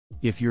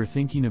If you're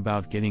thinking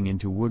about getting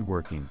into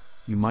woodworking,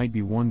 you might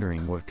be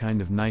wondering what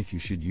kind of knife you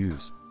should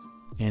use.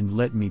 And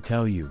let me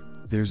tell you,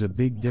 there's a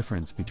big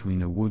difference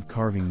between a wood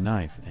carving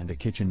knife and a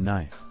kitchen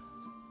knife.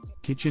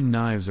 Kitchen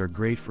knives are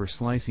great for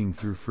slicing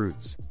through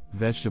fruits,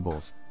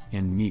 vegetables,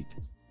 and meat.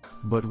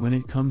 But when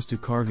it comes to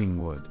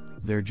carving wood,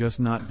 they're just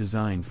not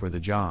designed for the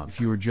job. If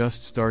you're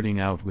just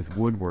starting out with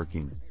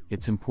woodworking,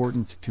 it's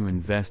important to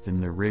invest in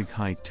the rig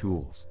height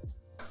tools.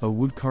 A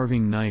wood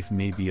carving knife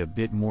may be a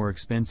bit more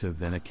expensive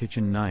than a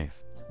kitchen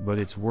knife, but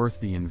it's worth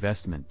the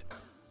investment.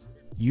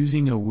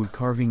 Using a wood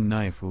carving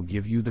knife will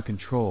give you the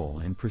control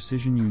and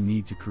precision you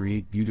need to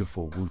create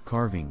beautiful wood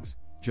carvings,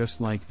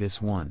 just like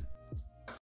this one.